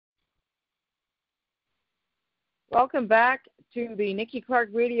Welcome back to the Nikki Clarke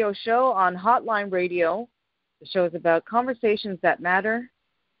Radio Show on Hotline Radio. The show is about conversations that matter,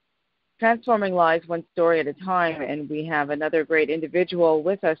 transforming lives one story at a time, and we have another great individual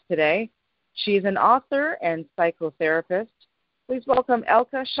with us today. She's an author and psychotherapist. Please welcome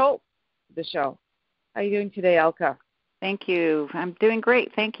Elke Scholz to the show. How are you doing today, Elke? Thank you. I'm doing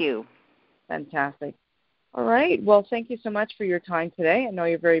great. Thank you. Fantastic. All right. Well, thank you so much for your time today. I know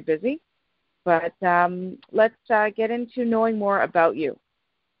you're very busy, but let's get into knowing more about you.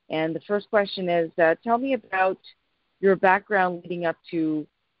 And the first question is, tell me about your background leading up to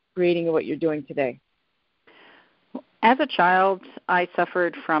creating what you're doing today. As a child, I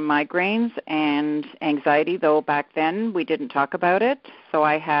suffered from migraines and anxiety, though back then we didn't talk about it. So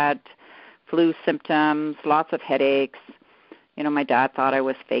I had flu symptoms, lots of headaches. You know, my dad thought I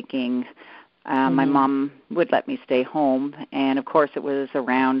was faking. My mom would let me stay home. And, of course, it was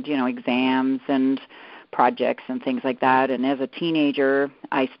around, exams and projects and things like that. And as a teenager,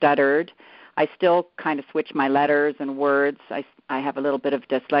 I stuttered. I still kind of switch my letters and words. I have a little bit of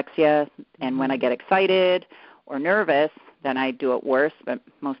dyslexia. And when I get excited or nervous, then I do it worse. But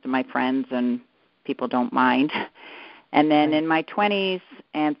most of my friends and people don't mind. And then in my 20s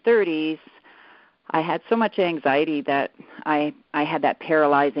and 30s, I had so much anxiety that I had that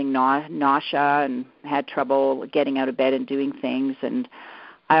paralyzing nausea and had trouble getting out of bed and doing things. And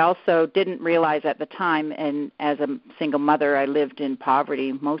I also didn't realize at the time, and as a single mother, I lived in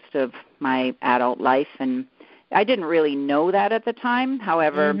poverty most of my adult life, and I didn't really know that at the time.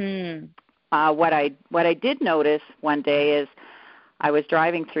 However, what I did notice one day is I was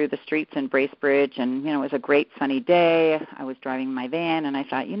driving through the streets in Bracebridge, and, it was a great sunny day. I was driving my van, and I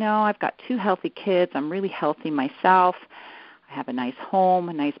thought, I've got 2 healthy kids. I'm really healthy myself. I have a nice home,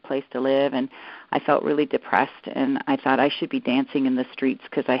 a nice place to live, and I felt really depressed, and I thought I should be dancing in the streets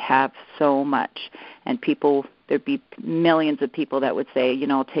because I have so much. And there'd be millions of people that would say,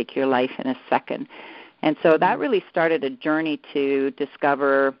 I'll take your life in a second. And so that really started a journey to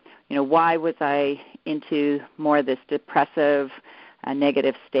discover, why was I into more of this depressive, a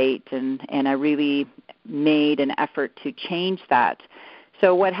negative state, and I really made an effort to change that.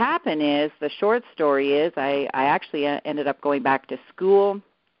 So what happened is, the short story is, I actually ended up going back to school,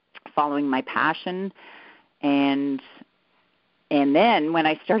 following my passion, and then when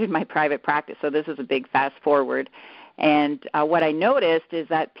I started my private practice, so this is a big fast forward, and what I noticed is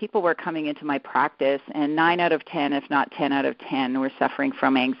that people were coming into my practice, and 9 out of 10, if not 10 out of 10, were suffering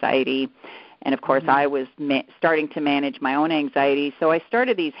from anxiety. And, of course, I was starting to manage my own anxiety. So I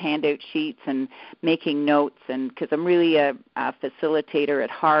started these handout sheets and making notes, and because I'm really a facilitator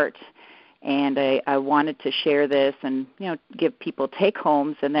at heart, and I wanted to share this and, give people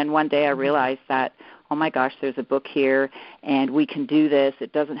take-homes. And then one day I realized that, oh, my gosh, there's a book here, and we can do this.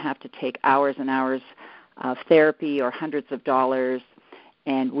 It doesn't have to take hours and hours of therapy or hundreds of dollars,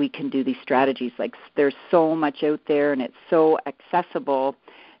 and we can do these strategies. Like, there's so much out there, and it's so accessible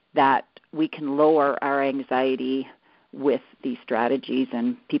that we can lower our anxiety with these strategies,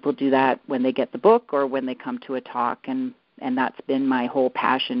 and people do that when they get the book or when they come to a talk, and that's been my whole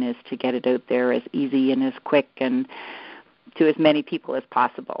passion, is to get it out there as easy and as quick and to as many people as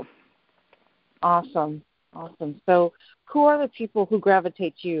possible. Awesome. So who are the people who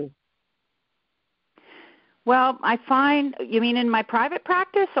gravitate to you? Well, I find, you mean in my private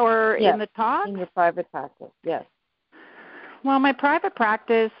practice or in the talk? In your private practice, yes. Well, my private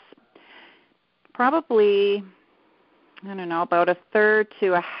practice, probably, I don't know, about a third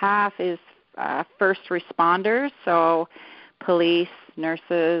to a half is first responders, so police,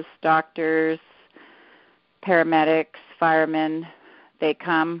 nurses, doctors, paramedics, firemen, they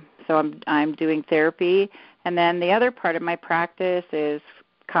come. So I'm doing therapy. And then the other part of my practice is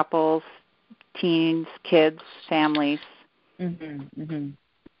couples, teens, kids, families.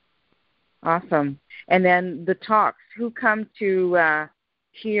 Awesome. And then the talks, who come to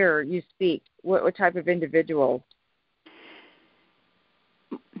hear you speak? What type of individuals?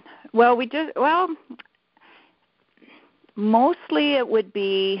 Well, mostly it would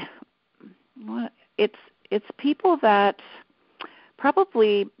be, it's people that,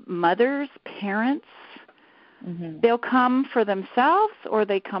 probably mothers, parents. They'll come for themselves or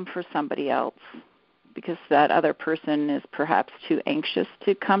they come for somebody else because that other person is perhaps too anxious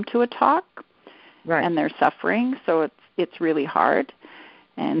to come to a talk, and they're suffering, so it's really hard.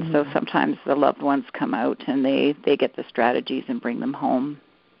 And so sometimes the loved ones come out and they get the strategies and bring them home.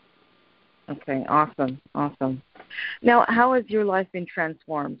 Okay, awesome. Now, how has your life been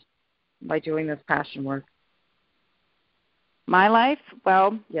transformed by doing this passion work? My life?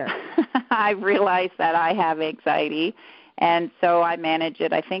 Well, yes. I realized that I have anxiety, and so I manage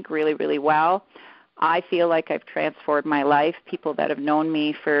it, I think, really, really well. I feel like I've transformed my life. People that have known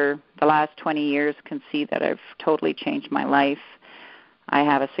me for the last 20 years can see that I've totally changed my life. I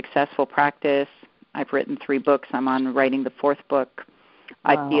have a successful practice. I've written 3 books. I'm on writing the 4th book.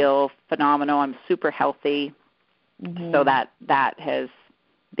 Wow. I feel phenomenal. I'm super healthy. Mm-hmm. So that has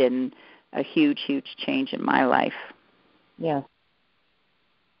been a huge, huge change in my life. Yes.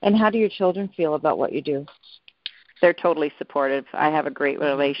 And how do your children feel about what you do? They're totally supportive. I have a great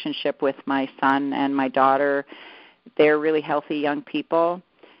relationship with my son and my daughter. They're really healthy young people,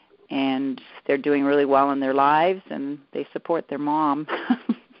 and they're doing really well in their lives, and they support their mom.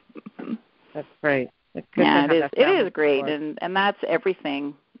 That's great. It's good yeah, to have it is great, and that's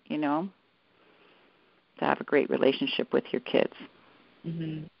everything, to have a great relationship with your kids.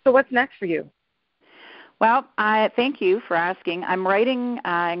 Mm-hmm. So what's next for you? Well, I thank you for asking. I'm writing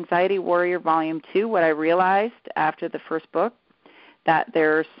Anxiety Warrior Volume 2. What I realized after the first book, that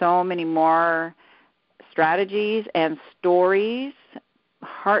there are so many more strategies and stories,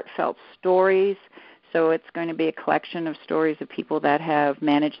 heartfelt stories. So it's going to be a collection of stories of people that have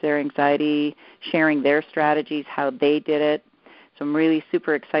managed their anxiety, sharing their strategies, how they did it. So I'm really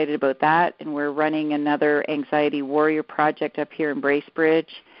super excited about that. And we're running another Anxiety Warrior project up here in Bracebridge.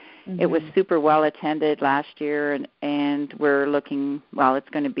 Mm-hmm. It was super well attended last year, and we're looking, it's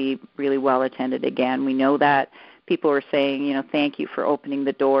going to be really well attended again. We know that. People are saying, thank you for opening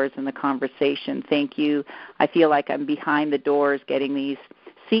the doors and the conversation. Thank you. I feel like I'm behind the doors getting these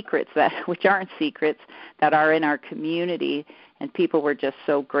secrets which aren't secrets, that are in our community, and people were just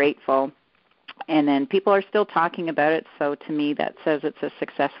so grateful. And then people are still talking about it, so to me that says it's a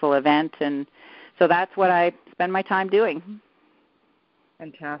successful event, and so that's what I spend my time doing.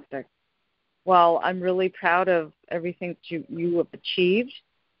 Fantastic. Well, I'm really proud of everything that you have achieved.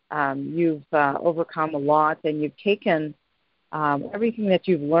 You've overcome a lot, and you've taken everything that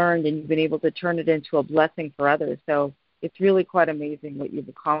you've learned, and you've been able to turn it into a blessing for others. So it's really quite amazing what you've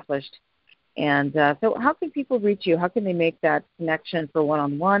accomplished. And so how can people reach you? How can they make that connection for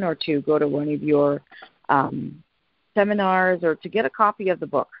one-on-one, or to go to one of your seminars, or to get a copy of the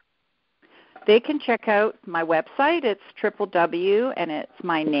book? They can check out my website. It's www, and it's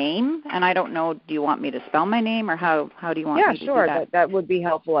my name. And I don't know, do you want me to spell my name, or how do you want me to do that? Yeah, sure. That would be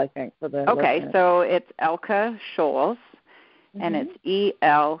helpful, I think, for the listeners. So it's Elke Scholz, and it's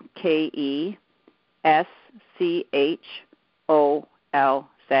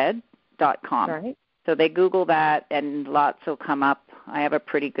ELKESCHOLZ.com. Right. So they Google that, and lots will come up. I have a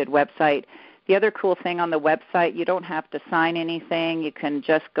pretty good website. The other cool thing on the website, you don't have to sign anything. You can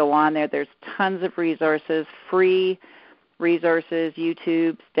just go on there. There's tons of resources, free resources,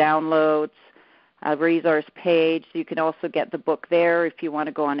 YouTubes, downloads, a resource page. You can also get the book there. If you want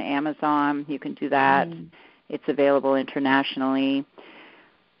to go on Amazon, you can do that. It's available internationally.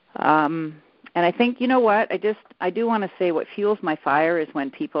 And I think, you know what, I do want to say what fuels my fire is when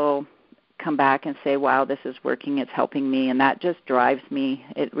people come back and say, wow, this is working, it's helping me, and that just drives me.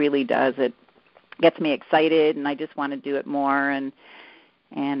 It really does. It gets me excited, and I just want to do it more, and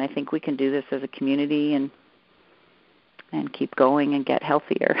I think we can do this as a community and keep going and get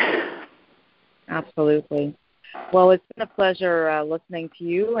healthier. Absolutely. Well, it's been a pleasure listening to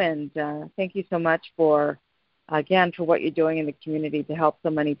you, and thank you so much for what you're doing in the community to help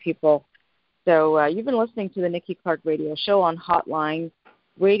so many people. So you've been listening to the Nikki Clarke Radio Show on Hotline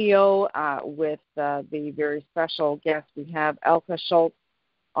Radio with the very special guest we have, Elke Scholz,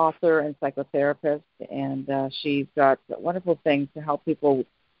 author and psychotherapist, and she's got wonderful things to help people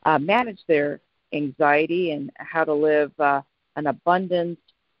manage their anxiety and how to live an abundant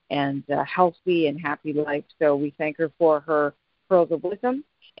and healthy and happy life. So we thank her for her pearls of wisdom.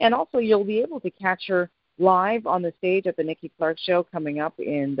 And also you'll be able to catch her live on the stage at the Nikki Clarke Show coming up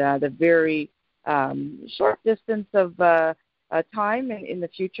in the very short distance of time in the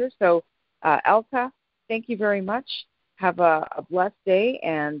future. So Elke, thank you very much. Have a blessed day,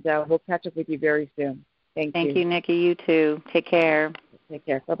 and we'll catch up with you very soon. Thank you. Thank you, Nikki. You too. Take care. Take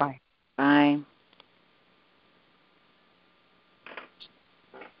care. Bye-bye. Bye.